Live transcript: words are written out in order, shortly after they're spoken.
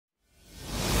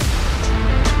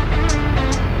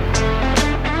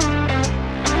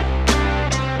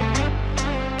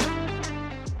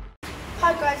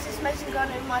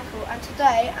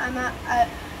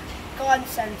garden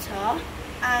centre,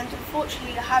 and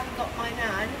unfortunately I haven't got my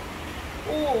nan,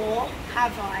 or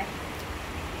have I?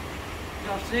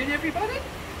 Good afternoon, everybody.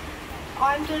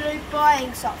 I'm going to be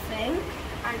buying something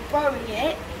and growing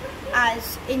it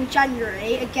as in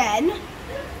January again.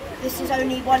 This is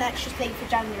only one extra thing for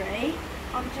January.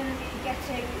 I'm going to be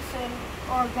getting some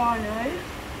oregano.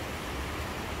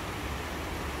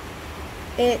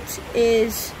 It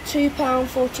is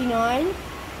 £2.49,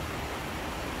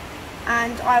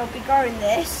 and I will be growing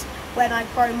this when I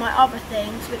grow my other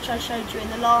things, which I showed you in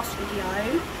the last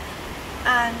video,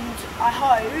 and I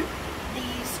hope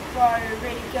these grow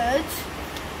really good.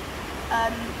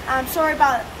 I'm sorry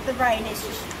about the rain, it's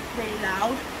just really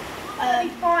loud. I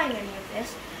won't be buying any of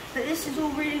this, but this is all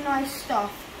really nice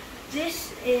stuff.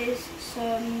 This is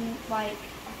some, like,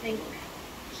 I think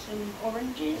some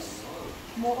oranges,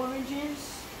 more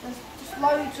oranges. There's just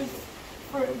loads of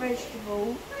fruit and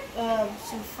vegetable,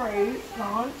 some fruit,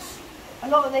 plants. A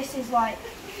lot of this is like,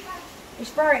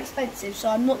 it's very expensive, so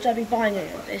I'm not going to be buying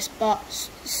any of this, but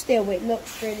still it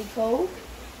looks really cool.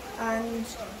 And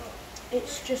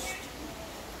it's just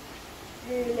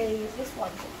really, this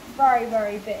one's very,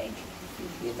 very big,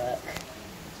 if you look.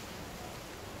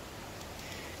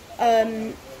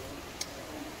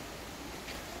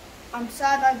 I'm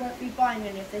sad I won't be buying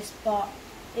any of this, but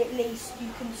at least you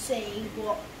can see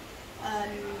what,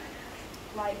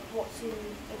 like what's in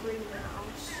the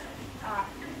greenhouse at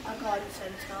a garden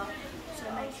centre. So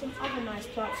I make some other nice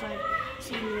plants I've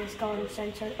seen in this garden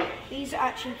centre. These are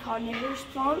actually carnivorous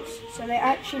plants, so they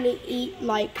actually eat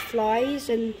like flies,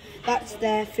 and that's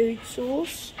their food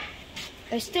source.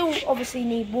 They still obviously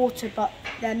need water, but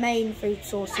their main food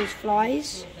source is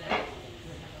flies.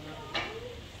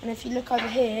 And if you look over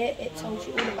here, it tells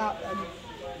you all about them.